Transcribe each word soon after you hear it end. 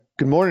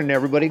Good morning,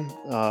 everybody.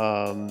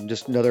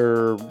 Just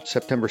another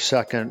September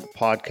 2nd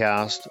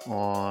podcast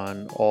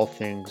on all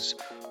things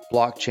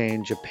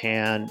blockchain,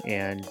 Japan,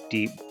 and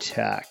deep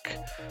tech.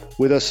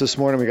 With us this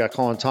morning, we got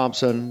Colin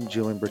Thompson,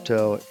 Julian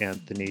Berteau,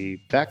 Anthony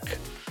Beck.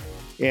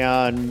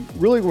 And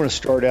really, we're going to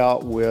start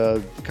out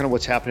with kind of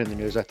what's happening in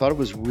the news. I thought it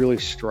was really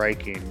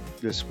striking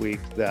this week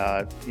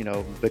that,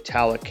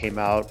 Vitalik came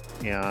out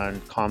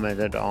and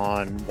commented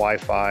on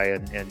Wi-Fi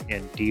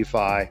and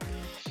DeFi.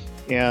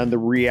 And the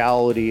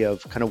reality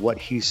of kind of what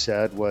he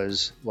said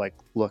was like,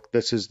 look,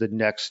 this is the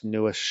next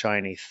newest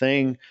shiny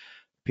thing.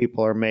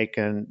 People are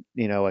making,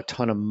 a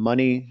ton of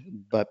money,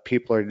 but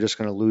people are just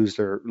going to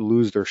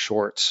lose their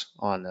shorts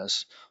on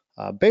this.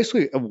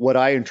 Basically, what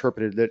I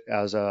interpreted it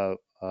as a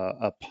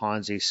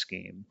Ponzi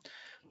scheme,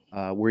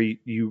 where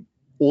you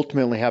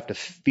ultimately have to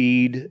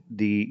feed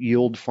the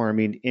yield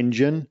farming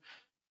engine,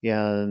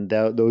 and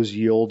those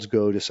yields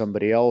go to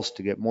somebody else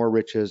to get more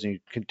riches, and you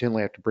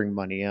continually have to bring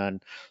money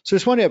in. So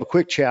just want to have a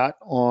quick chat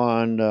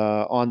on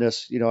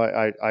this.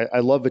 I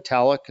love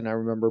Vitalik, and I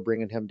remember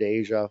bringing him to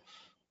Asia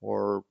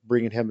or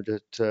bringing him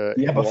to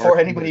Yeah, our before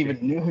anybody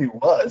community. even knew who he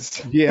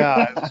was.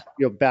 Yeah, it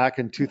was, back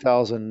in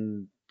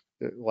 2000,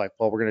 like,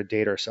 well, we're going to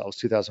date ourselves,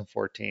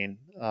 2014.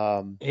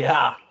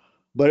 Yeah.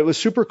 But it was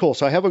super cool.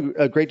 So I have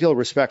a great deal of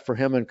respect for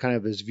him and kind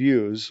of his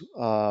views.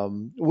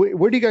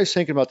 What are you guys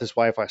thinking about this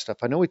Wi-Fi stuff?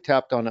 I know we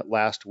tapped on it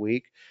last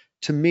week.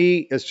 To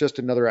me, it's just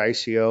another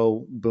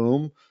ICO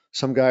boom.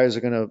 Some guys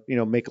are going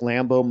to, make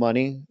Lambo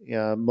money.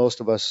 Most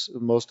of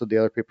the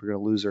other people are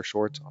going to lose their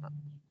shorts on it.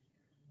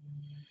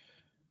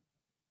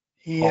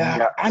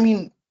 Yeah. I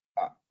mean,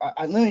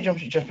 let me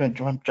jump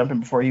in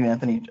before you,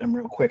 Anthony,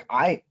 real quick.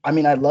 I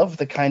love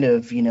the kind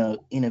of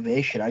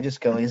innovation. I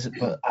just go,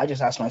 but I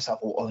just ask myself,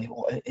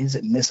 well, is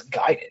it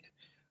misguided?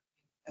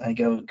 And I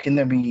go, can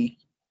there be?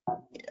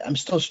 I'm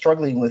still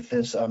struggling with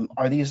this.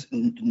 Are these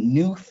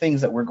new things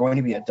that we're going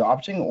to be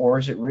adopting, or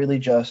is it really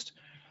just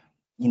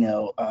you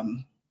know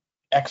um,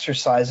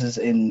 exercises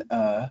in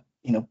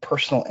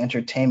personal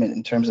entertainment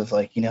in terms of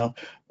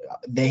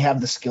they have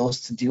the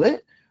skills to do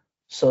it,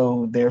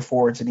 so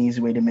therefore it's an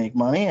easy way to make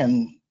money,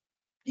 and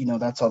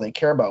that's all they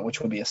care about, which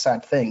would be a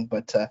sad thing.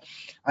 But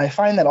I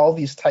find that all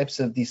these types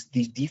of these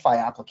DeFi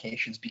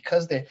applications,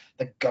 because the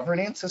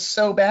governance is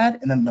so bad,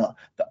 and then the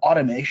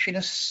automation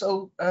is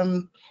so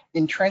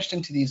entrenched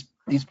into these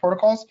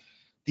protocols,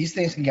 these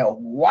things can get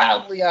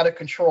wildly out of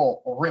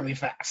control really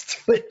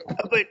fast.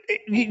 But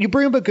you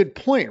bring up a good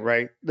point,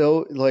 right?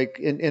 Though, like,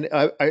 and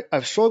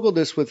I've struggled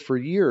this with for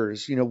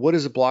years. What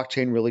is a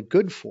blockchain really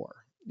good for?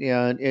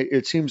 And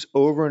it seems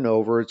over and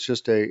over, it's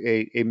just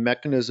a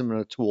mechanism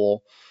and a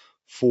tool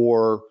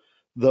for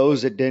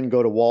those that didn't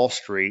go to Wall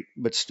Street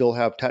but still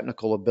have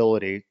technical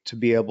ability to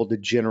be able to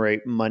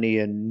generate money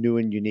in new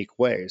and unique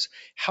ways.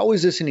 How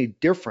is this any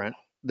different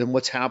than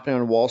what's happening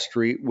on Wall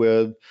Street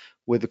with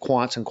the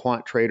quants and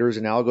quant traders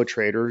and algo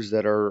traders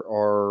that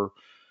are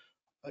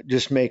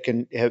just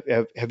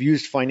have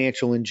used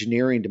financial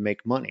engineering to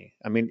make money?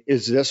 I mean,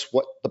 is this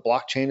what the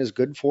blockchain is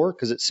good for?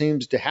 Because it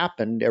seems to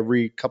happen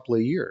every couple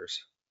of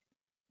years.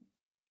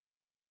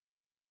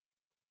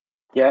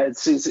 Yeah,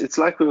 it's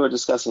like we were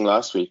discussing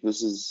last week.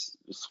 This is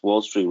it's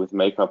Wall Street with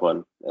makeup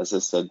on, as I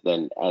said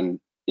then,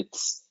 and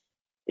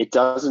it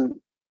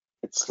doesn't.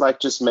 It's like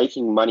just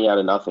making money out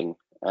of nothing.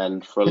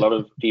 And for a lot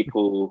of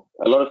people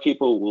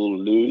will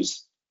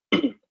lose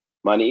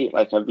money.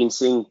 Like I've been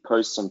seeing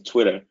posts on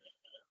Twitter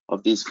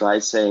of these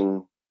guys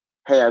saying,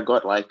 "Hey, I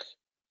got like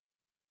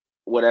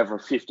whatever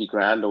 50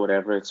 grand or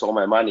whatever. It's all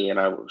my money, and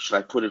I should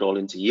I put it all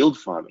into yield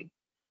farming?"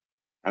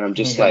 And I'm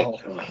just like, No.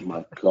 "Oh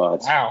my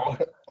God, Wow.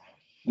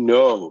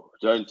 no,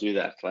 don't do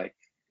that. Like,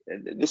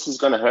 this is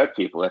going to hurt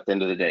people at the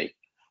end of the day."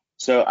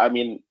 So, I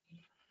mean,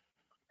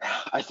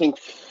 I think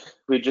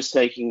we're just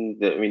taking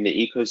the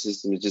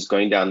ecosystem is just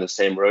going down the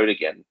same road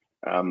again.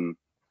 Um,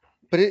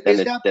 But than is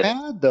it that than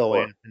bad though,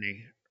 before.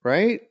 Anthony?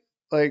 Right?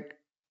 Like,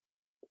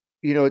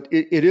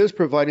 it is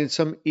providing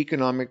some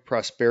economic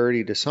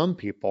prosperity to some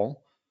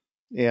people.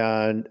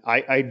 And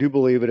I do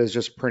believe it is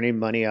just printing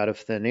money out of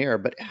thin air.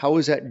 But how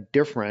is that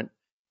different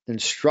than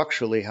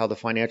structurally how the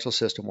financial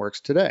system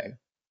works today?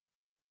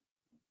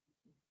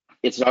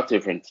 It's not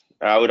different.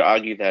 I would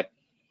argue that,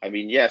 I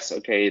mean, yes,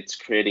 okay, it's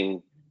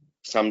creating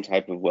some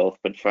type of wealth,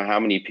 but for how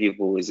many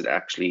people is it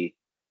actually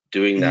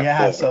doing that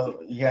Yeah, for?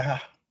 so yeah,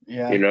 You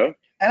yeah. know?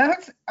 And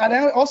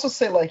I would also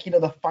say,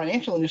 the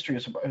financial industry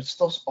is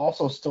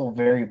still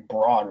very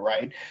broad,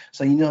 right?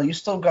 So you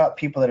still got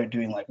people that are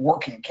doing like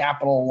working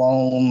capital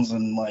loans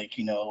and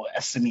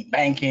SME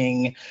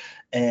banking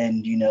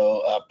and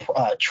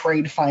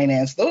trade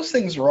finance. Those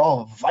things are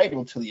all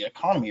vital to the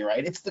economy,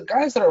 right? It's the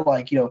guys that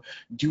are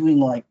doing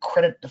like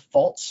credit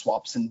default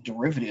swaps and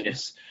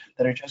derivatives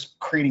that are just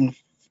creating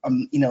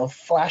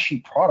flashy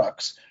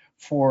products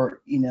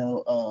for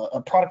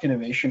a product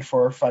innovation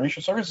for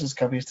financial services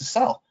companies to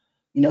sell.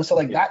 So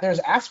like Yeah. that, there's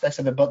aspects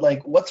of it, but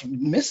like what's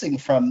missing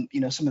from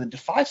some of the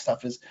DeFi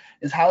stuff is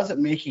how is it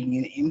making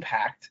an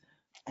impact,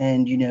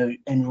 and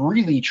and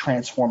really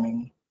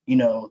transforming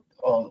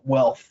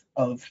wealth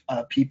of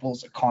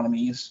people's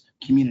economies,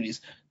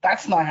 communities.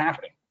 That's not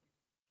happening.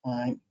 All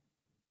right.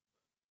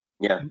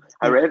 Yeah,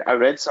 I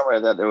read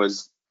somewhere that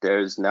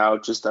there's now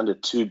just under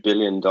 $2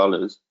 billion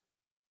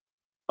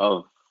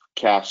of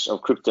cash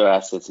of crypto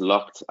assets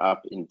locked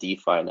up in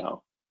DeFi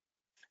now.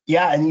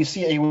 Yeah, and you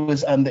see, it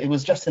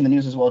was just in the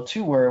news as well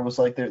too, where it was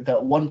like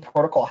that one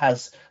protocol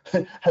has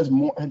had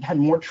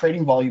more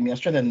trading volume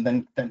yesterday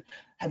than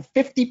had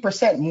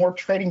 50% more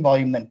trading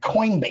volume than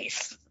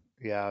Coinbase.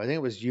 Yeah, I think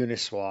it was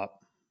Uniswap.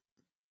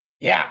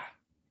 Yeah,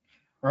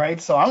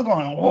 right. So I'm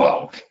going,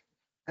 whoa,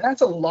 and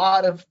that's a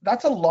lot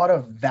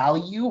of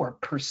value or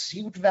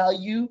perceived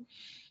value,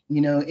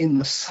 in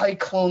the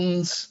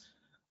cyclones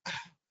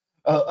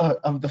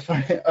of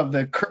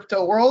the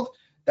crypto world,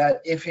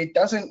 that if it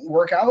doesn't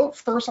work out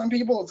for some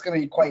people, it's going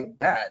to be quite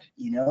bad,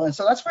 and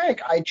so that's why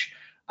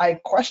I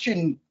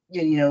question,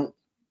 it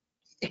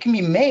can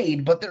be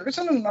made, but there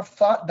isn't enough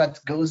thought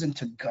that goes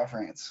into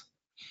governance,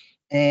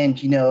 and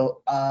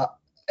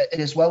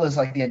as well as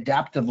like the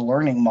adaptive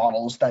learning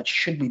models that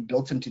should be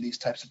built into these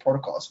types of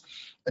protocols.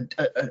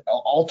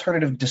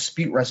 Alternative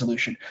dispute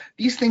resolution.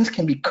 These things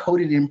can be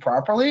coded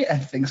improperly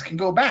and things can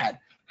go bad.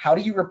 How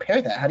do you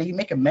repair that? How do you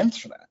make amends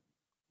for that?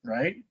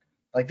 Right?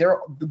 Like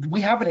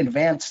we haven't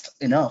advanced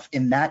enough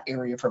in that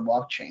area for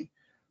blockchain,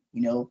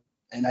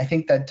 and I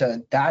think that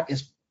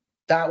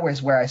that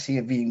was where I see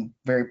it being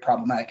very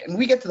problematic. And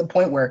we get to the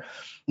point where,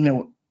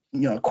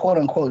 quote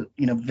unquote,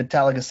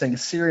 Vitalik is saying,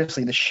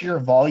 seriously, the sheer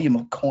volume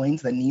of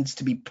coins that needs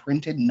to be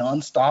printed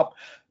nonstop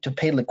to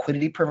pay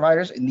liquidity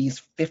providers in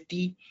these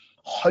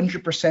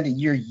 100% a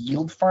year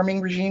yield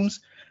farming regimes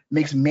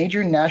makes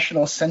major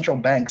national central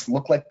banks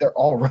look like they're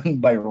all run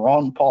by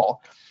Ron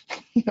Paul.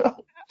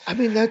 I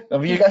mean, that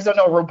if you guys don't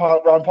know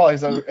Ron Paul,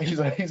 he's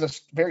a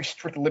very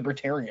strict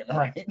libertarian,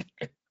 right?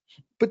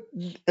 But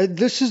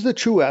this is the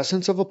true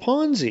essence of a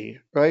Ponzi,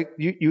 right?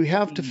 You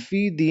have to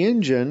feed the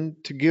engine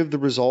to give the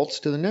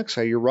results to the next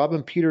guy. You're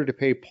robbing Peter to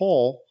pay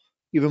Paul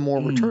even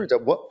more returns.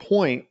 At what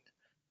point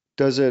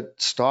does it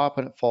stop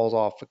and it falls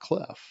off a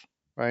cliff,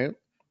 right?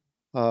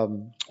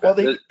 Well,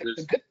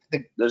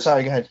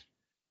 sorry, go ahead.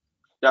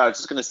 No, I was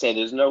just going to say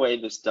there's no way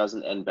this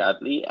doesn't end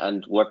badly,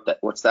 and what that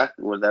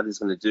is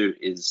going to do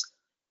is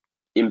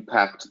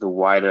impact the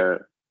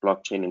wider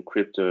blockchain and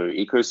crypto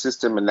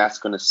ecosystem, and that's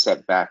going to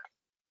set back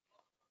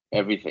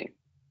everything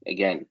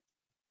again,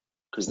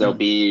 because there'll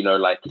be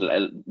like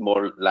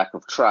more lack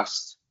of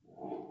trust,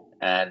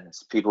 and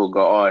people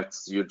go, oh,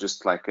 you're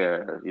just like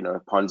a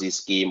Ponzi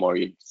scheme, or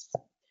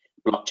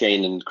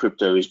blockchain and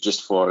crypto is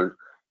just for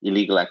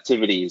illegal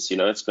activities.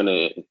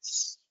 It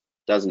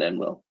doesn't end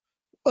well.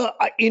 Well,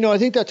 I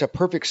think that's a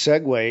perfect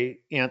segue,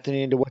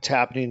 Anthony, into what's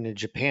happening in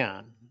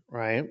Japan,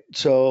 right?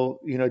 So,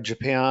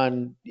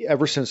 Japan,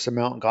 ever since the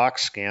Mt. Gox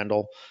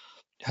scandal,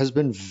 has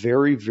been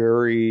very,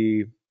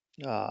 very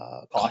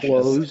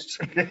closed.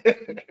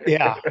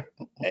 Yeah,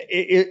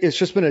 it's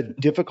just been a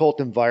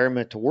difficult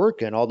environment to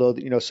work in. Although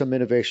some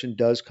innovation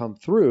does come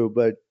through,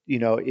 but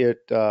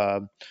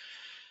the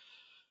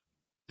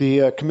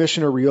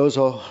Commissioner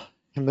Ryozo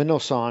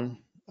Himeno-san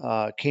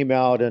came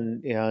out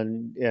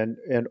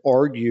and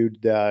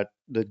argued that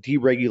the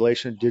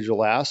deregulation of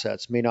digital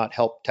assets may not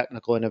help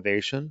technical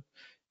innovation,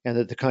 and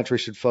that the country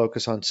should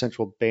focus on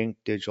central bank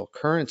digital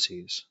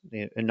currencies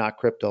and not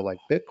crypto like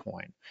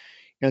Bitcoin.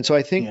 And so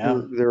I think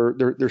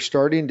they're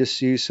starting to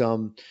see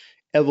some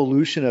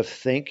evolution of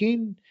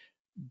thinking,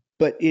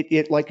 but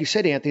it like you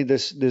said, Anthony,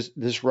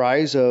 this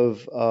rise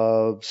of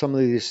some of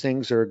these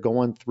things that are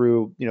going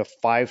through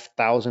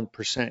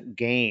 5,000%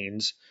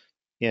 gains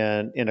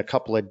in a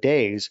couple of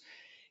days,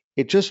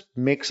 it just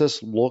makes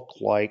us look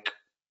like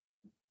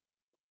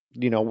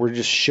we're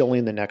just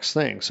shilling the next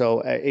thing.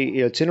 So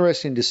it's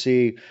interesting to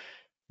see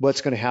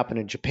what's going to happen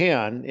in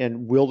Japan,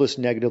 and will this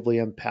negatively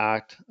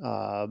impact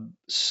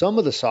some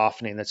of the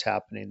softening that's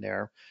happening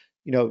there?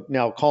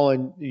 Now,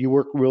 Colin, you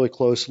work really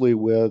closely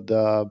with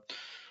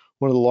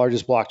one of the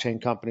largest blockchain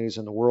companies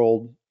in the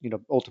world,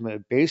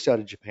 ultimately based out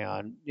of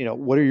Japan.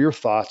 What are your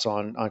thoughts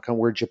on kind of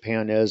where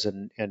Japan is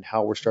and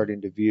how we're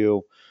starting to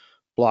view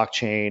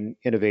blockchain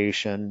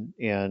innovation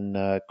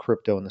and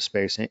crypto in the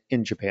space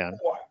in Japan?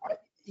 Well,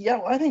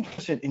 I think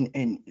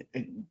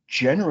in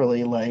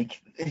generally,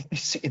 like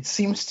it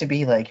seems to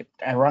be like,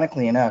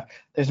 ironically enough,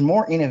 there's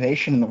more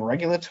innovation in the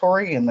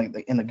regulatory and like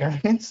in the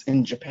governance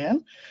in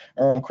Japan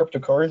around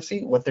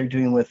cryptocurrency, what they're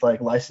doing with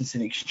like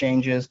licensing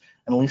exchanges,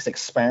 and at least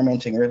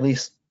experimenting, or at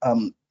least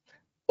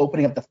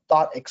opening up the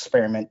thought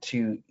experiment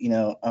to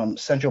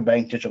central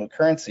bank digital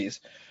currencies,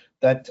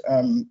 that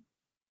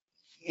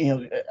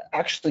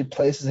actually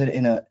places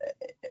it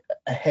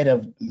ahead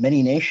of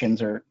many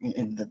nations or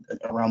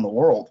around the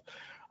world.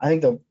 I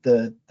think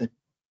the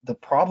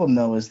problem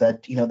though is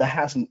that that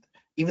hasn't,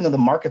 even though the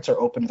markets are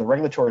open, the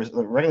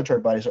regulatory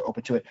bodies are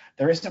open to it,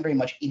 there isn't very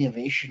much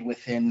innovation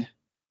within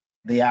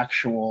the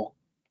actual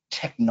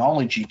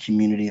technology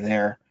community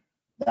there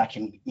that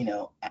can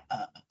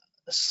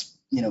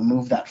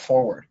move that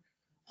forward.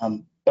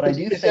 But I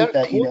do think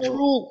that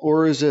cultural,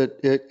 or is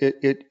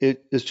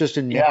it's just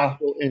a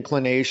natural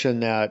inclination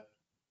that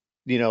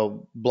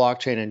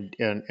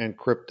blockchain and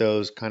crypto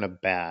is kind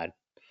of bad?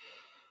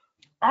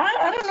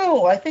 I don't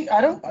know. I think I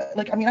don't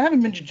like. I mean, I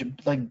haven't been to,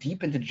 like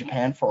deep into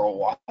Japan for a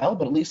while,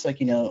 but at least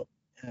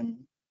um,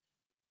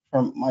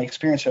 from my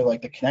experience or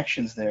like the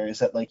connections there is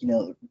that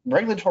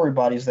regulatory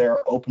bodies there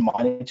are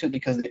open-minded to it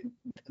because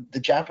the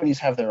Japanese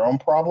have their own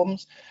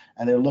problems,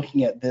 and they're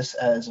looking at this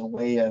as a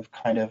way of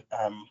kind of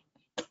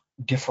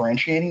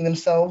differentiating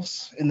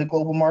themselves in the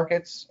global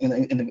markets in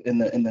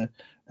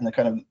the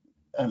kind of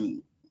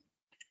um,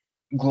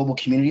 global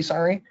community.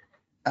 Sorry.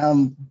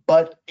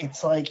 But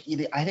it's like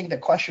I think the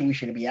question we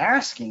should be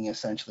asking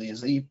essentially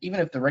is even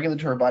if the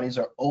regulatory bodies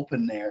are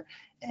open there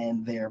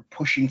and they're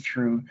pushing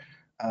through,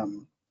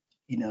 um,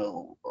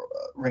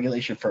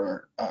 regulation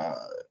for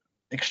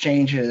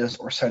exchanges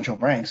or central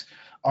banks,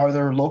 are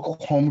there local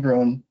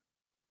homegrown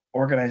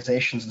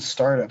organizations and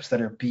startups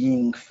that are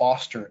being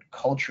fostered,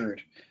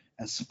 cultured,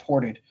 and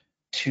supported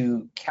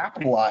to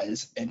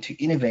capitalize and to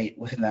innovate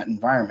within that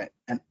environment?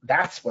 And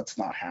that's what's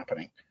not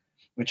happening,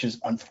 which is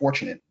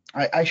unfortunate.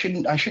 I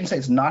shouldn't say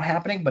it's not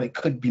happening, but it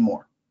could be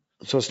more.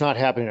 So it's not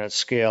happening at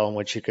scale in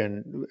which you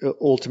can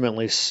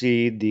ultimately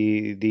see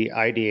the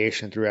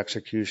ideation through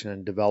execution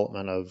and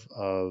development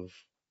of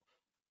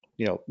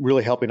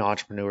really helping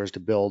entrepreneurs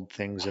to build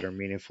things that are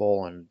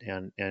meaningful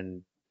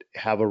and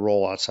have a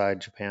role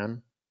outside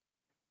Japan.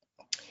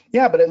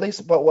 Yeah, but at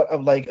least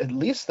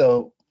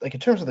though, like in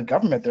terms of the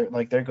government,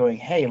 they're going,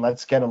 hey,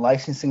 let's get a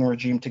licensing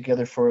regime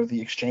together for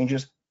the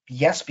exchanges.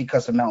 Yes,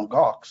 because of Mt.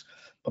 Gox,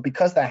 but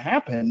because that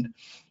happened,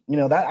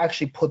 that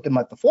actually put them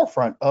at the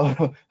forefront of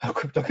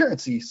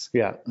cryptocurrencies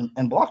Yeah.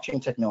 and blockchain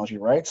technology,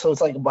 right? So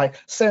it's like by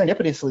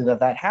serendipitously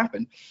that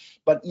happened.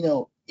 But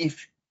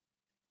if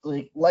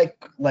like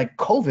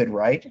COVID,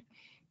 right?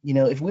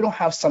 If we don't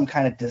have some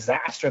kind of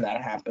disaster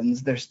that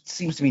happens, there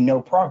seems to be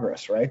no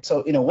progress, right?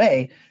 So in a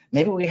way,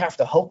 maybe we have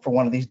to hope for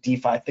one of these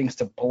DeFi things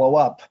to blow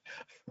up,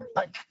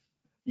 like,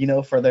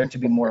 for there to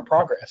be more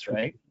progress,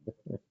 right?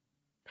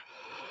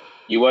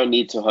 You won't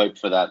need to hope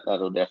for that.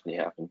 That'll definitely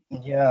happen.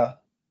 Yeah.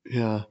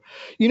 Yeah.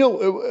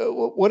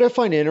 What I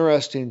find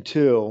interesting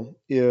too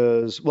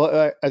is,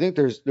 well, I think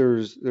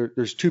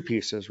there's two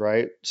pieces,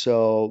 right?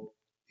 So,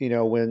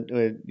 when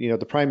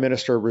the prime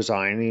minister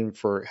resigning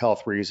for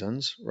health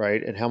reasons,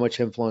 right? And how much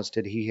influence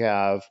did he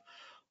have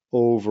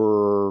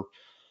over,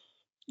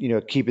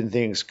 keeping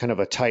things kind of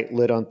a tight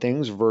lid on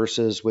things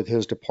versus with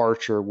his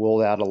departure, will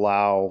that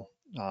allow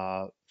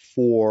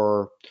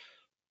for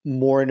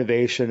more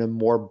innovation and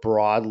more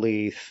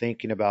broadly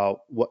thinking about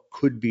what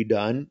could be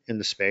done in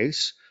the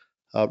space?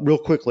 Real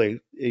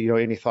quickly,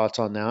 any thoughts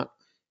on that?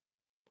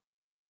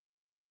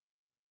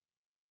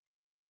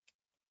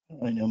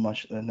 I know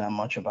not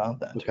much about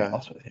that, to be Okay.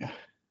 honest with you.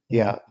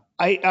 Yeah.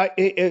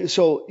 Yeah.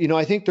 So,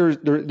 I think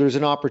there's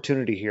an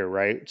opportunity here,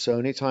 right? So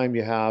anytime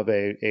you have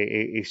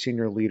a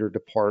senior leader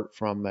depart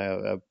from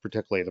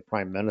particularly the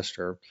prime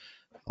minister,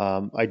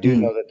 I do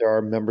Mm. know that there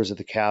are members of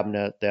the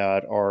cabinet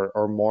that are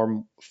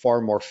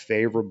far more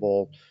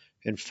favorable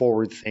and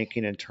forward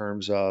thinking in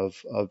terms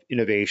of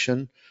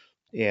innovation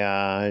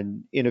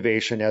and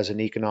innovation as an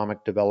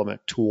economic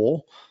development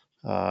tool,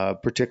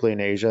 particularly in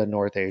Asia,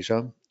 North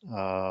Asia.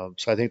 So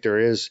I think there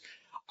is,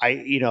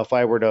 if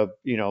I were to,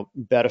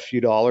 bet a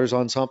few dollars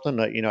on something,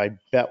 I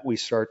bet we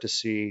start to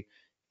see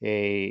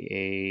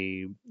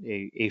a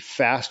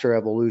faster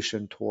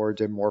evolution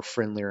towards a more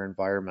friendlier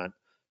environment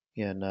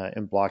in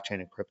blockchain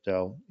and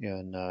crypto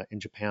in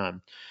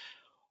Japan.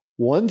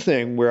 One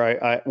thing where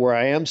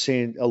I am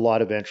seeing a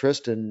lot of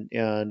interest, and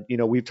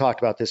we've talked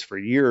about this for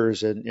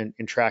years in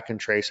track and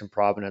trace and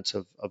provenance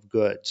of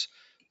goods,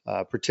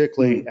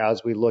 particularly Mm.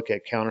 as we look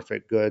at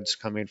counterfeit goods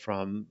coming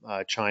from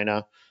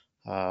China.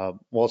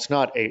 Well, it's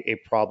not a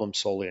problem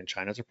solely in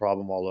China; it's a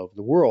problem all over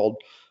the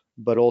world.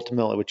 But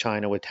ultimately, with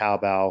China, with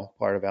Taobao,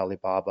 part of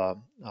Alibaba,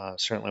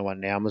 certainly one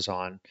in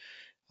Amazon,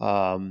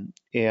 and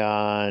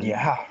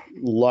Yeah.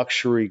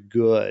 luxury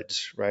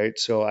goods, right?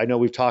 So I know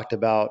we've talked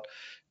about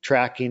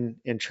tracking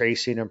and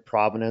tracing and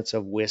provenance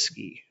of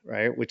whiskey,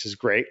 right? Which is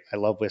great. I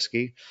love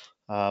whiskey.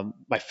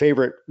 My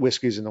favorite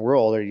whiskeys in the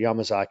world are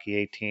Yamazaki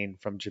 18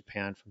 from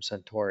Japan, from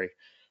Suntory.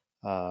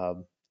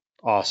 Um,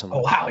 Oh awesome.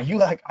 wow, you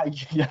like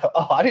yeah.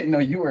 Oh, I didn't know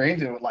you were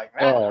into it like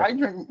that. Oh, I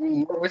drink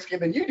more whiskey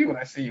than you do when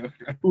I see you.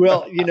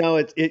 well,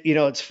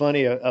 it's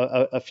funny.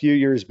 A few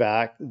years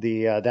back,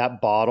 that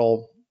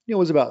bottle,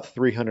 was about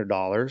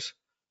 $300.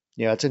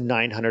 Yeah, it's a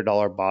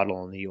 $900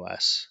 bottle in the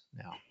U.S.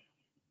 now,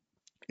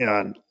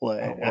 and Oh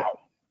wow.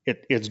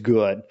 it's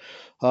good.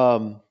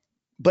 Um,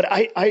 but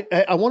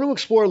I want to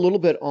explore a little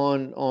bit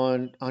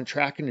on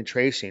tracking and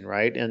tracing,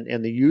 right?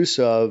 And the use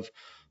of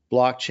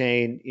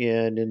blockchain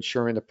in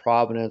ensuring the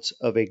provenance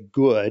of a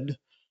good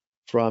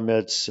from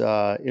its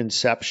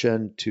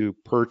inception to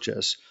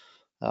purchase.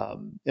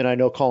 And I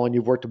know, Colin,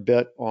 you've worked a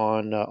bit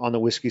on the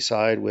whiskey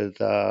side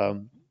with a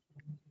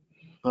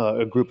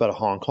group out of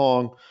Hong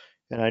Kong,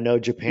 and I know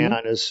Mhm.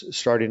 Japan is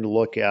starting to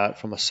look at,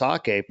 from a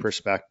sake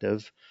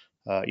perspective,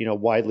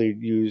 widely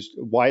used,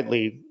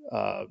 widely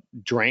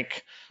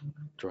drank,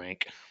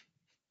 drank.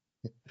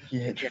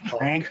 Yeah,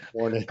 drank,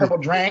 Morning. purple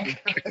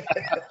drank.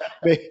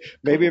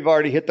 Maybe I've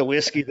already hit the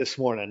whiskey this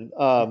morning.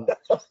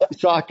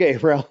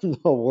 Sake around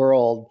the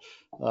world.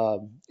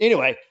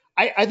 Anyway,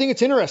 I think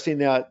it's interesting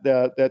that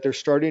they're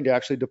starting to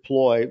actually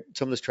deploy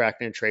some of this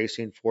tracking and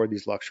tracing for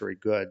these luxury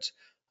goods.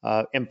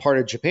 And part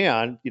of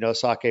Japan,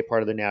 sake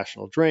part of the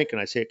national drink,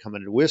 and I see it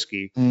coming into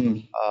whiskey.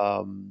 Mm.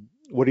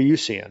 What are you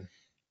seeing?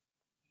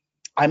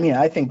 I mean,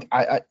 I think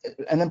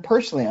and then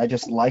personally, I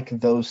just like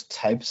those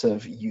types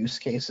of use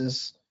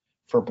cases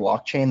for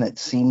blockchain that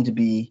seem to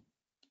be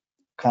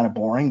kind of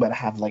boring, but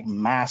have like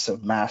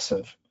massive,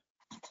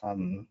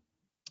 um,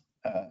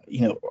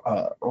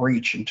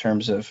 reach in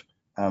terms of,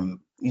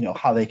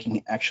 how they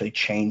can actually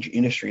change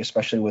industry,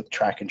 especially with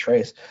track and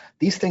trace.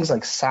 These things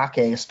like sake,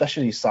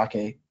 especially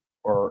sake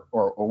or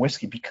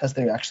whiskey, because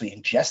they're actually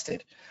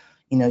ingested.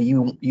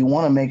 You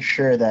want to make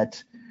sure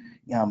that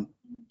um,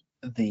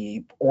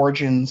 the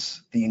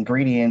origins, the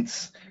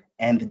ingredients,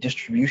 and the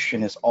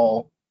distribution is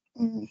all,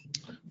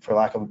 for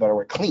lack of a better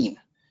word, clean.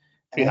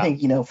 And I Yeah.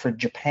 think, for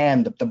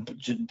Japan,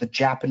 the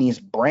Japanese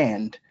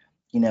brand,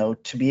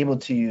 to be able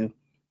to,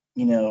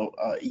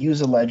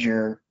 use a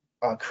ledger,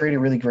 create a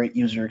really great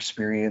user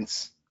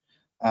experience,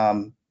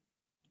 um,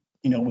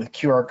 with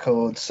QR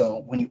codes.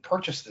 So when you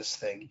purchase this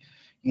thing,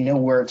 you know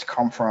where it's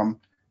come from,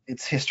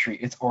 its history,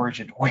 its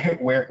origin,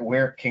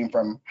 where it came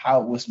from,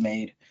 how it was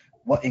made,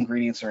 what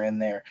ingredients are in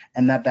there,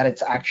 and that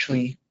it's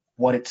actually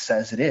what it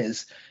says it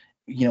is.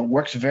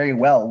 Works very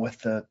well with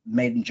the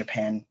Made in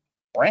Japan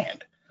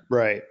brand.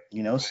 Right.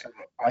 So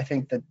I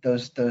think that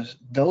those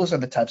are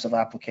the types of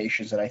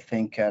applications that I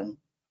think, are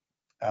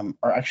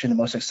actually the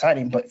most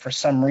exciting, but for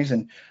some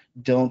reason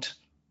don't,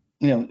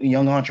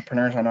 young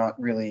entrepreneurs are not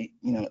really,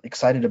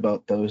 excited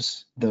about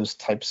those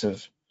types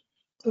of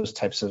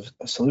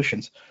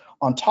solutions.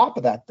 On top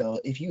of that, though,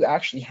 if you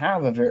actually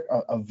have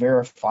a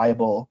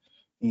verifiable,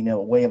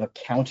 way of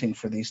accounting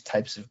for these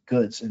types of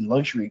goods and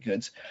luxury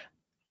goods,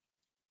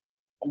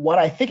 what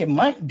I think it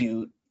might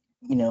do,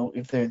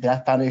 if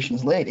that foundation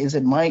is laid, is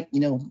it might,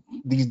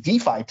 these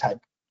DeFi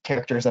type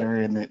characters that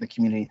are in the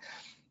community,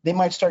 they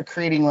might start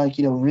creating like,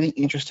 really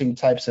interesting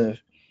types of,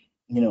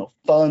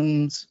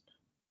 funds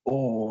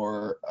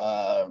or,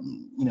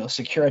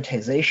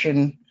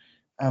 securitization,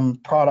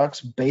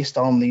 products based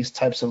on these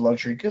types of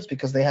luxury goods,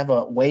 because they have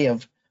a way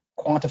of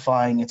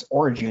quantifying its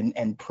origin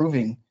and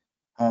proving,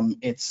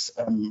 its,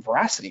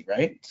 veracity,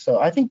 right? So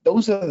I think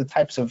those are the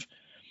types of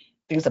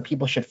things that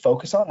people should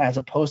focus on, as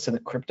opposed to the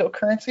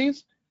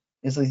cryptocurrencies,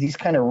 is like these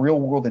kind of real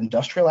world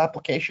industrial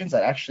applications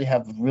that actually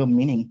have real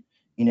meaning,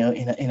 in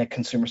a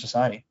consumer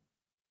society.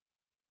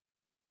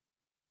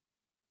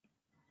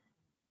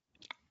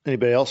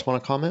 Anybody else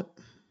want to comment?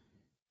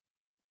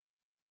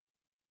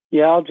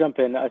 Yeah, I'll jump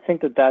in. I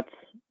think that's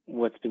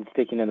what's been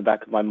sticking in the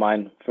back of my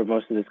mind for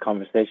most of this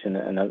conversation,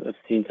 and I've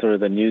seen sort of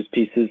the news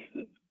pieces,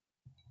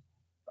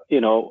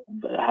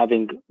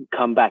 having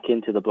come back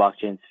into the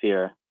blockchain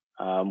sphere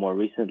more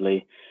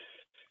recently,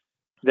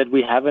 that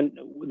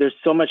there's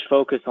so much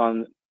focus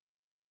on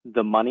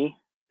the money,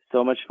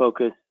 so much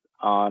focus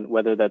on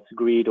whether that's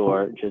greed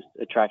or just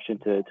attraction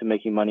to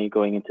making money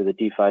going into the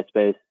DeFi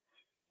space.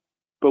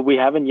 But we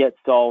haven't yet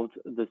solved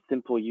the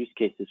simple use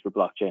cases for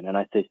blockchain. And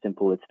I say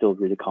simple, it's still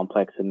really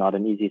complex and not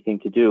an easy thing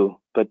to do.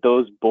 But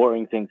those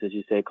boring things, as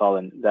you say,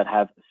 Colin, that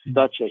have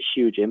such a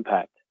huge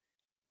impact,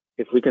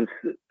 if we can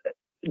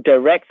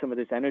direct some of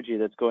this energy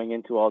that's going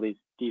into all these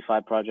DeFi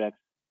projects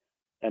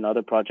and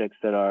other projects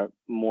that are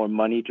more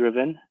money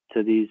driven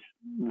to these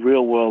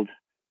real world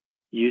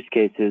use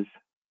cases,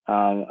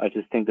 I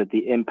just think that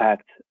the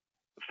impact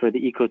for the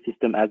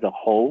ecosystem as a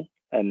whole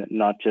and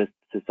not just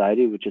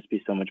society would just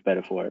be so much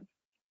better for it.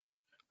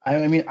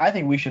 I mean, I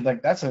think we should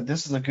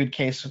this is a good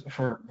case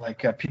for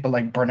like, people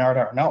like Bernard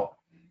Arnault,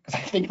 because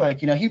I think like,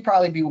 he'd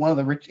probably be one of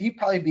the rich. He'd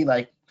probably be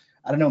like,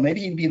 I don't know,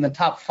 maybe he'd be in the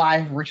top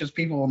 5 richest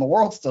people in the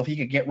world still if he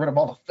could get rid of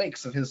all the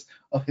fakes of his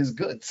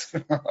goods.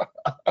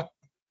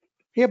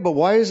 Yeah, but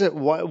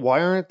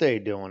why aren't they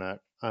doing it?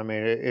 I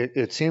mean,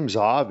 it seems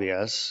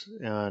obvious,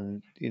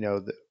 and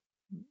Well,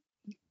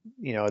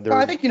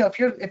 I think, if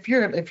you're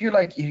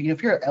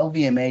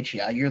LVMH,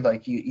 yeah, you're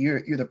like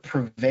you're the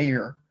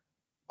purveyor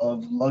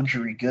of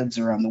luxury goods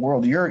around the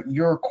world.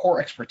 Your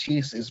core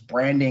expertise is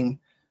branding,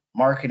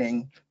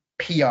 marketing,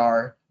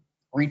 PR,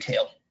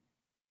 retail,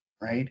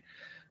 right?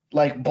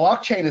 Like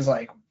blockchain is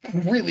like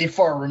really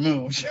far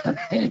removed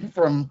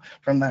from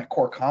that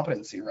core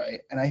competency,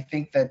 right? And I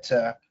think that,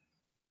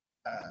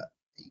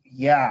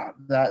 yeah,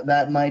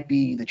 that might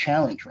be the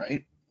challenge,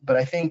 right? But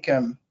I think,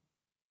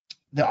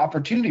 the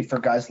opportunity for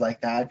guys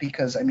like that,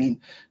 because I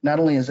mean, not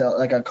only is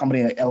like a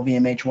company like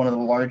LVMH one of the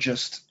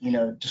largest,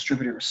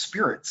 distributor of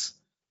spirits,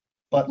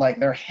 but like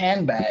their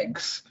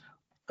handbags,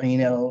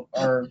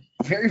 are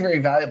very, very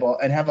valuable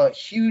and have a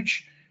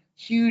huge,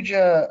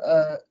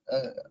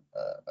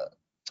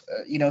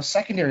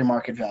 secondary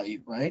market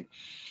value, right?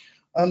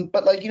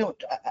 But like,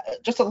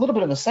 just a little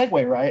bit of a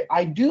segue, right?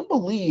 I do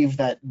believe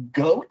that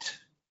GOAT,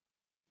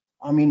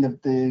 I mean,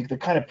 the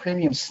kind of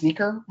premium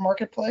sneaker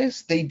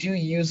marketplace, they do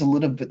use a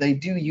little bit, they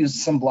do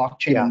use some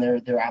blockchain Yeah.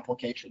 in their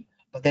application,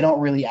 but they don't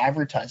really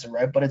advertise it,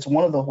 right? But it's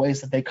one of the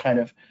ways that they kind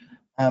of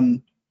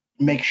um,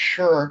 make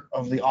sure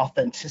of the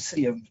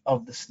authenticity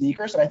of the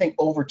sneakers. And I think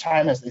over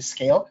time, as they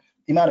scale,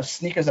 the amount of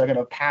sneakers that are going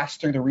to pass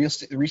through the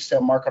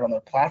resale market on their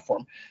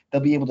platform,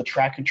 they'll be able to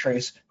track and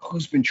trace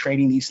who's been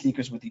trading these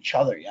sneakers with each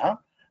other. Yeah.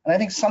 And I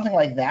think something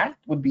like that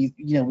would be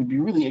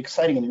really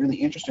exciting and really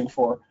interesting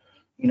for,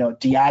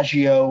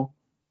 Diageo,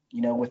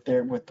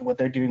 with what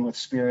they're doing with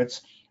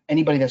spirits.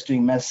 Anybody that's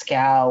doing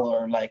mezcal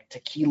or like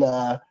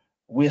tequila,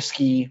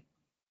 whiskey,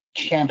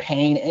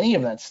 champagne, any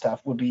of that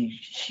stuff would be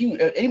huge.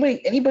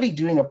 Anybody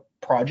doing a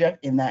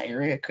project in that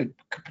area could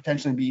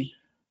potentially be,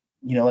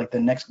 like the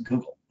next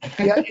Google.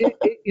 Yeah,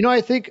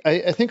 I think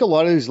a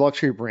lot of these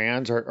luxury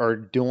brands are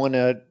doing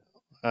it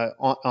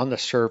on the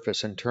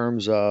surface in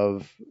terms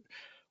of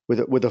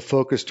with a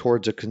focus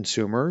towards the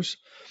consumers.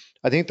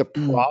 I think the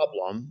Mm,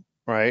 problem,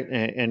 right,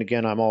 and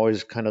again, I'm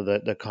always kind of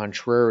the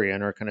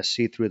contrarian or kind of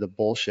see through the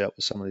bullshit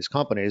with some of these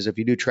companies. If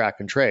you do track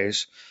and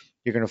trace,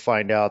 you're going to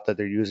find out that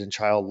they're using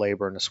child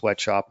labor in a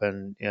sweatshop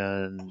in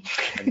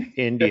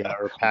India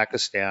or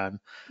Pakistan.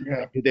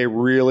 yeah. Do they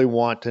really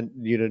want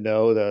you to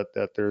know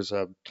that there's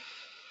that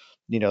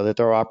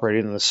they're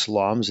operating in the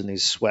slums and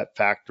these sweat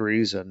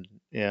factories and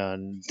Yeah,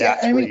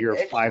 that's I where mean, your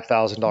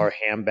 $5,000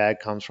 handbag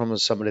comes from,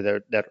 is somebody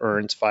that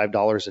earns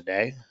 $5 a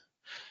day?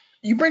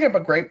 you bring up a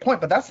great point,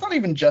 but that's not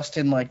even just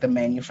in like the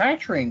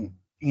manufacturing,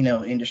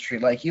 industry.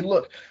 Like you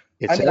look, I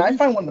It's mean, I every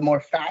find one of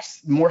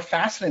the more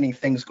fascinating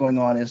things going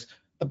on is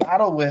the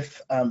battle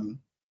with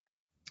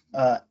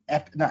not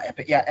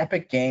Epic, yeah,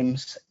 Epic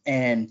Games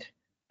and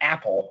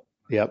Apple,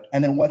 Yep.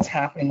 and then what's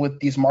happening with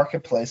these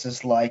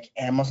marketplaces like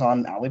Amazon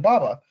and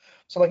Alibaba.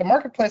 So like a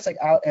marketplace like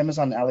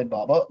Amazon and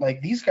Alibaba,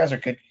 like these guys are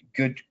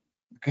good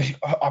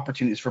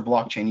opportunities for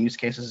blockchain use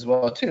cases as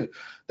well too.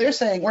 They're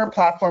saying we're a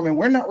platform and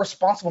we're not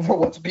responsible for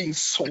what's being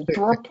sold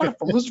through our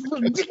platform. This is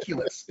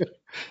ridiculous.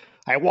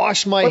 I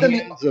wash my But then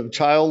hands of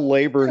child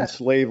labor and yeah,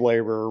 slave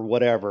labor or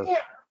whatever. yeah,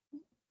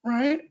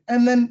 right.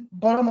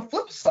 But on the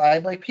flip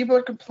side, like people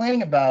are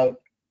complaining about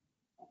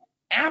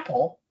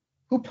Apple,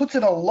 who puts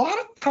in a lot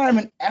of time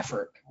and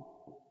effort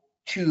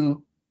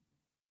to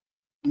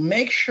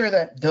make sure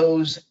that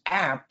those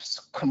apps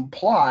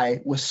comply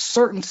with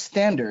certain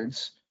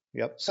standards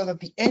Yep. so that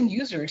the end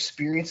user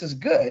experience is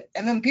good.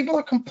 And then people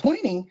are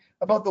complaining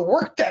about the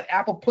work that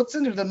Apple puts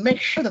into to make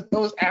sure that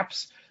those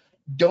apps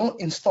don't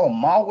install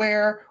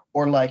malware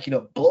or like,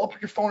 blow up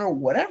your phone or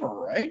whatever,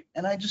 right?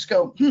 And I just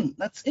go,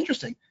 that's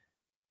interesting.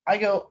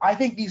 I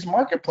think these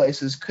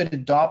marketplaces could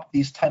adopt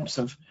these types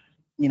of,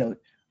 you know,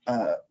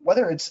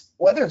 whether it's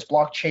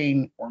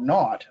blockchain or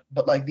not,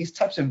 but like these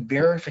types of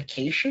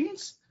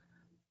verifications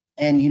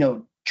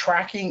and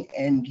tracking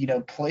and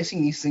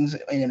placing these things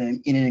in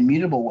an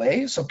immutable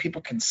way so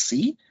people can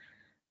see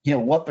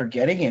what they're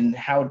getting and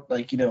how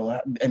like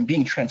and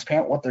being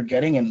transparent what they're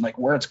getting and like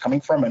where it's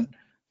coming from and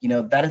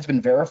that has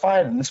been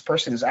verified and this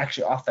person is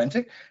actually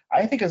authentic.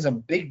 I think is a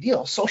big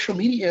deal. Social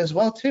media as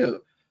well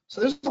too. So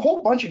there's a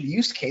whole bunch of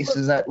use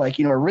cases that like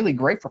are really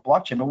great for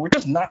blockchain, but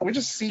we're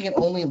just seeing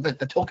only the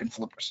token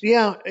flippers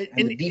Yeah, and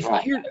the and DeFi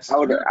Right. guys. I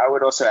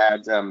would also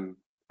add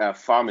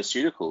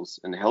pharmaceuticals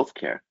and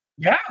healthcare.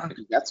 Yeah.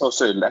 Because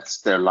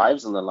that's their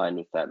lives on the line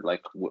with that.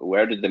 Like,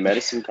 where did the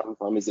medicine come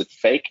from? Is it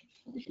fake?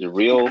 Is it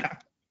real?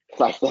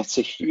 Like, that's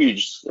a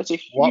huge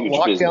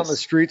walk down the business.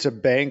 streets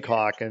of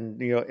Bangkok,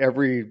 and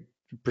every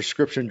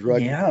prescription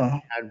drug, Yeah.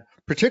 and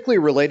particularly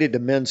related to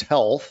men's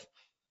health,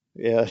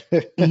 yeah,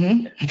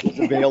 hmm is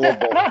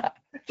available,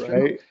 True.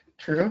 right?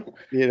 True.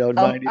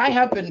 90% I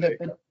have of the been, day.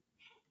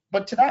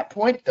 but to that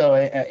point though,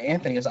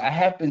 Anthony, is I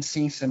have been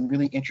seeing some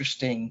really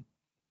interesting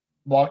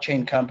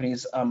blockchain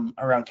companies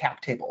around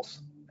cap tables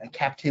and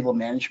cap table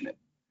management.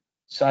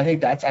 So I think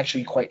that's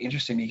actually quite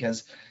interesting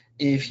because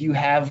if you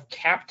have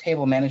cap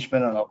table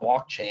management on a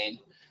blockchain,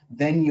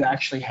 then you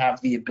actually have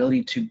the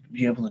ability to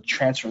be able to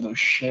transfer those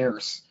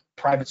shares,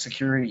 private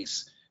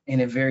securities, in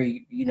a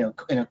very, in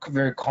a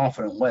very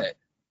confident way,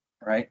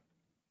 right?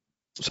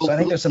 So So I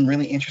think there's some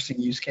really interesting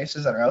use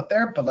cases that are out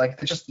there, but like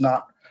they're just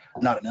not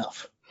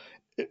enough.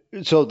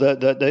 So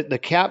the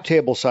cap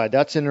table side,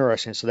 that's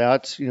interesting. So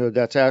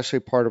that's actually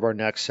part of our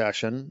next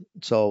session.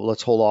 So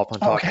let's hold off on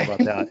talking about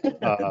that.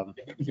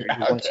 Okay. You're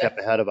Yeah. one step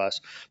ahead of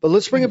us. But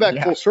let's bring it back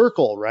Yeah. full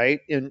circle,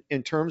 right?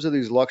 In terms of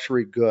these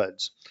luxury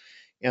goods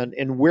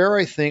and where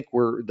I think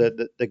where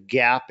the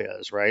gap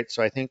is, right?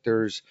 So I think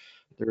there's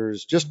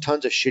just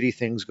tons of shitty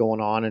things going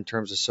on in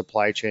terms of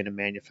supply chain and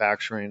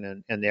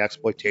manufacturing and the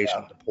exploitation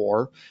Yeah. of the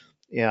poor.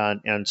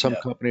 And some Yeah.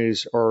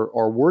 companies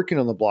are working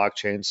on the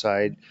blockchain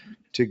side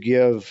to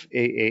give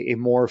a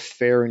more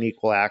fair and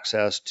equal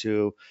access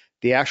to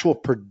the actual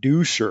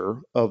producer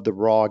of the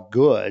raw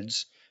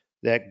goods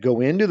that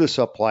go into the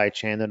supply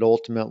chain that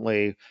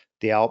ultimately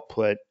the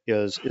output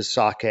is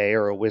sake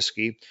or a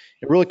whiskey.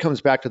 It really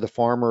comes back to the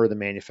farmer or the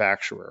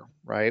manufacturer,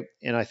 right?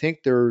 And I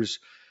think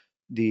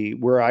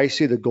where I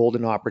see the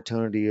golden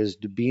opportunity is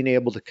to being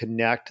able to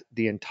connect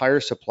the entire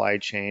supply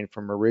chain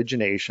from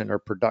origination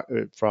or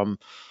from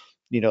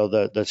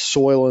the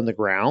soil in the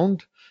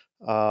ground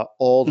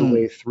all the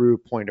way through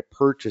point of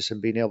purchase,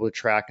 and being able to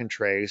track and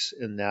trace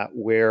in that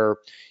where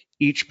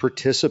each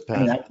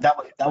participant. I mean,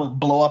 that would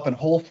blow up in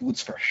Whole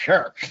Foods for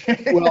sure.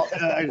 Well,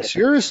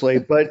 seriously,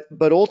 but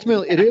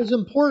ultimately it is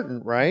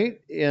important,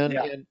 right?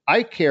 And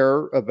I care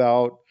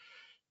about,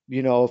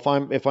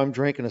 if I'm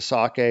drinking a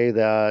sake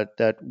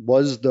that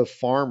was the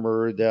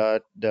farmer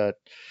that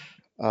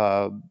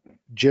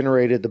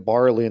generated the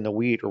barley and the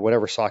wheat or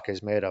whatever sake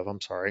is made of.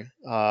 I'm sorry.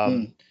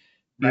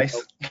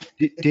 Nice.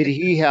 Did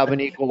he have an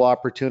equal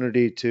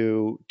opportunity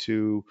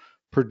to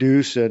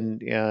produce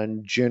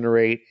and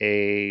generate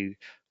a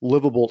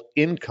livable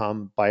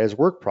income by his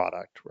work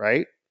product,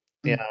 right?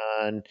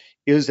 And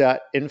is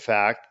that in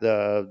fact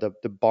the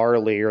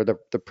barley or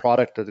the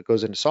product that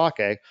goes into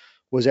sake,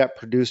 was that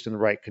produced in the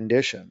right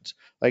conditions?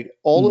 Like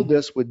all of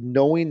this, with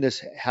knowing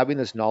this, having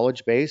this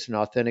knowledge base and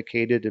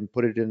authenticated and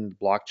put it in the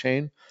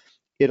blockchain,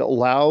 it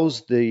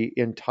allows the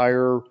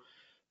entire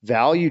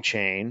value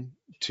chain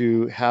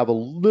to have a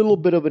little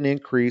bit of an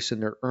increase in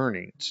their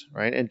earnings,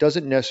 right? And it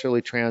doesn't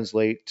necessarily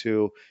translate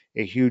to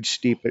a huge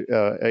steep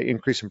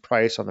increase in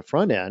price on the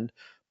front end,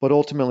 but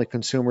ultimately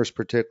consumers,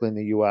 particularly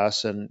in the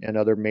US and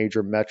other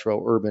major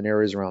metro urban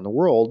areas around the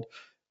world,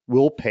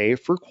 will pay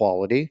for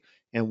quality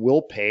and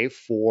will pay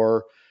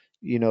for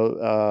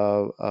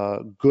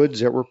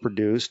goods that were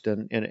produced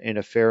in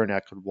a fair and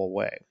equitable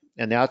way.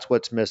 And that's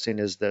what's missing,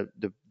 is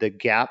the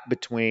gap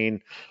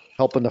between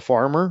helping the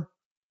farmer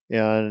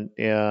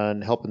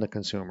and helping the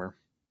consumer.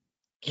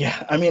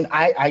 Yeah, I mean,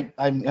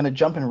 I'm gonna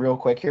jump in real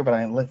quick here, but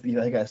I let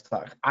you guys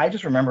talk. I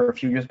just remember a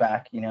few years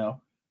back,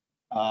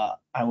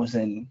 I was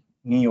in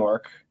New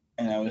York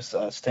and I was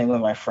staying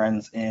with my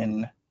friends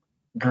in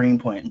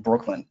Greenpoint in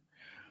Brooklyn.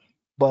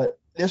 But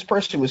this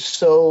person was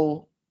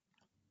so,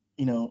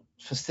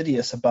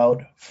 fastidious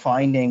about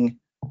finding,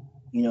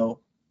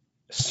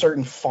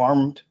 certain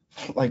farmed,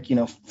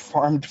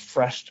 farmed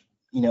fresh,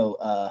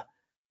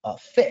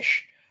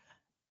 fish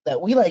that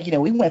we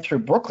we went through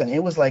Brooklyn.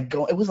 It was like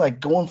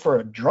going for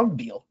a drug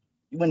deal.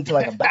 We went to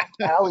like a back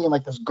alley and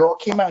like this girl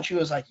came out and she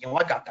was like, "Yo,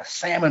 I got the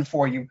salmon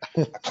for you.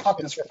 I caught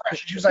this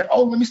fresh." And she was like,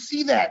 "Oh, let me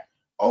see that.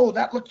 Oh,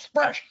 that looks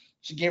fresh."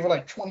 She gave her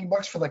like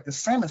 $20 for like the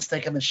salmon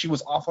steak, and then she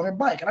was off on her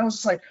bike. And I was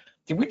just like,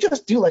 did we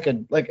just do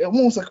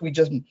almost like we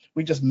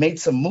just made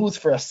some moves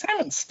for a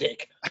salmon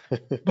steak?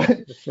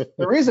 But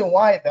the reason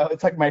why, though,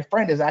 it's like my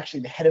friend is actually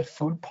the head of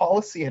food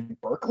policy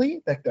at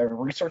Berkeley, like the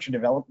research and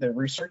develop their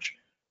research,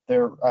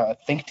 their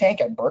think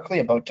tank at Berkeley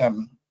about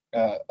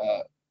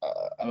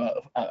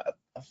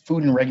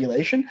food and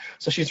regulation.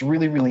 So she's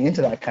really, really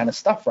into that kind of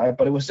stuff, right?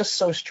 But it was just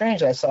so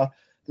strange that I saw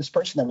this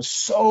person that was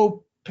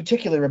so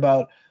particular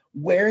about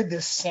where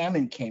this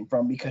salmon came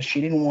from, because she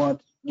didn't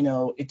want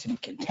it to be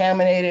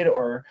contaminated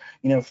or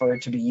for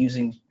it to be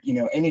using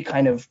any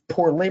kind of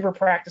poor labor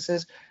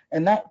practices,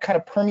 and that kind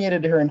of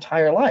permeated her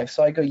entire life.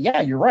 So I go,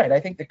 yeah, you're right. I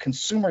think the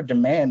consumer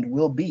demand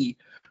will be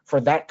for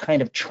that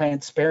kind of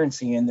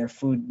transparency in their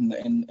food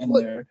and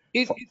their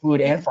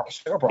food and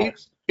pharmaceutical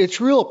products. It's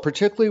real,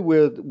 particularly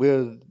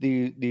with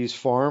these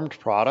farmed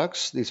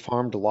products, these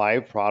farmed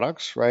live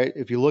products, right?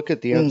 If you look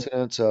at the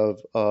incidence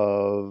of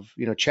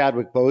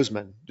Chadwick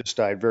Boseman just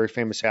died, very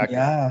famous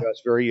actor,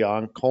 very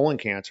young, colon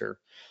cancer.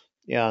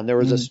 Yeah, and there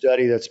was a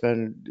study that's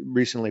been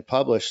recently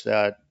published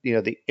that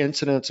the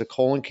incidence of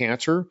colon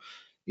cancer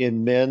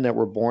in men that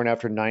were born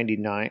after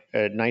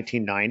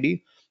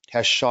 1990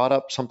 has shot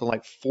up something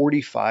like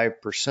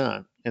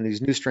 45% in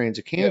these new strains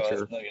of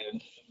cancer.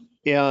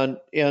 And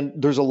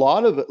there's a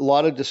lot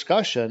of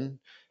discussion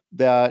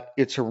that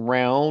it's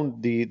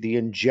around the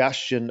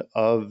ingestion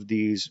of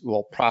these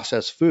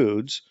processed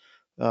foods,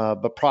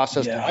 but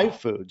processed live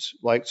foods,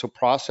 like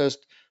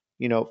processed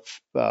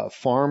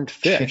farmed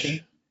fish.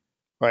 Chicken.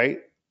 Right?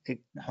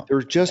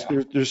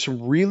 There's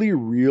some really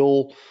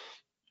real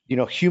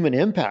human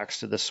impacts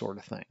to this sort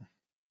of thing.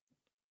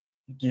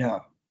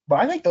 Yeah.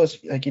 But I think those,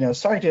 we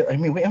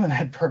haven't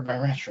had Bird by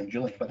Ranch from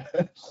Julian,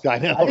 but I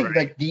know. I think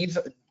like these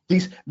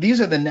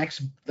are the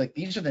next,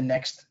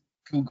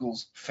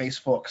 Googles,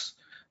 Facebooks.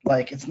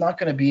 Like, it's not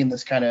going to be in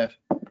this kind of,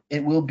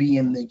 it will be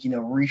in the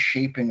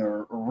reshaping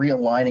or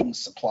realigning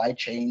supply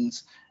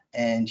chains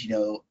and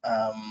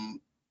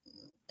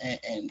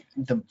and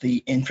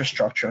the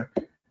infrastructure,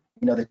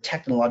 the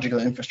technological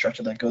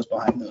infrastructure that goes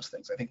behind those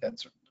things. I think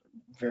that's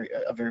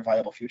a very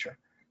viable future.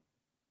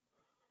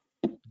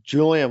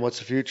 Julian, what's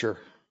the future?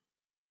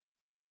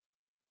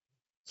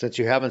 Since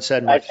you haven't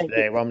said much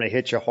today, I'm going to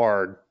hit you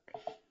hard.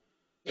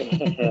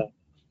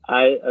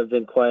 I have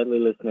been quietly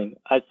listening.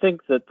 I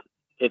think that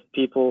if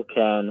people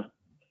can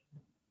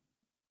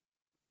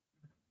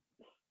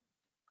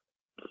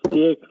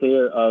steer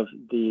clear of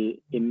the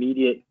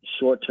immediate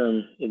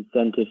short-term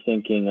incentive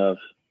thinking of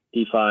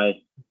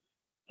DeFi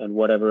and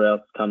whatever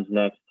else comes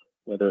next,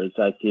 whether it's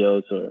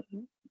ICOs or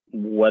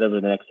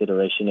whatever the next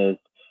iteration is,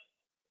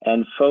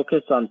 and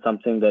focus on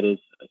something that is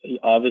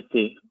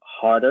obviously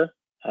harder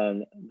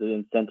and the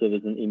incentive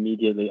isn't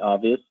immediately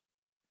obvious,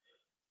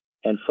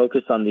 and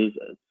focus on these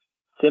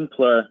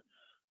simpler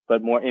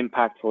but more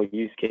impactful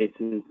use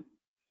cases,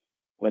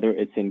 whether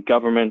it's in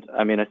government.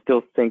 I mean, I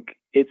still think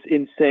it's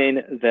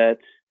insane that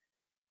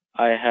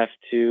I have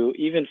to,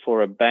 even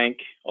for a bank,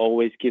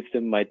 always give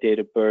them my date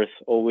of birth,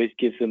 always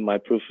give them my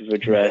proof of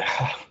address.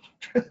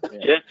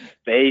 Just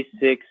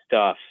basic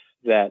stuff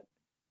that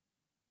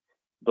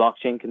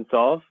blockchain can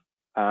solve.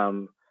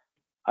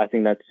 I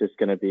think that's just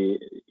going to be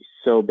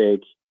so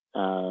big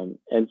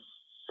and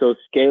so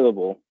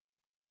scalable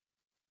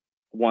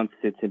once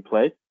it's in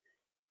place.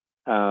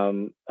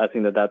 I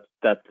think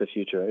that's the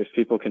future. If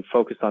people can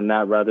focus on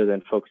that rather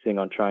than focusing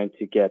on trying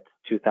to get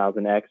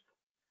 2000x,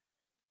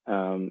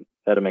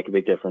 that'll make a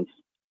big difference.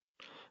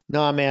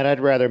 No, man, I'd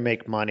rather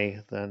make money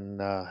than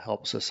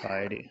help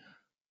society.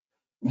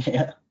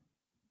 Yeah.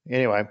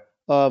 Anyway,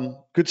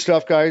 good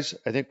stuff, guys.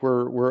 I think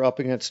we're up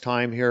against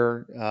time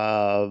here.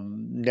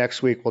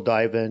 Next week we'll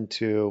dive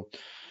into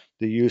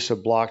the use of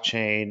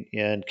blockchain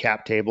in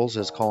cap tables,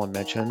 as Colin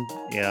mentioned,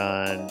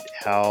 and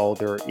how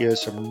there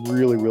is some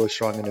really, really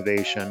strong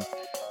innovation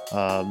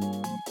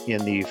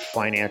in the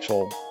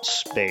financial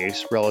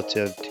space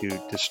relative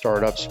to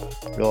startups,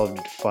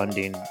 relative to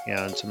funding,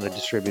 and some of the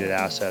distributed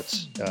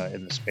assets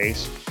in the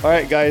space. All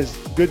right, guys,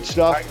 good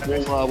stuff.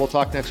 We'll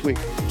talk next week.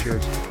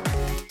 Cheers.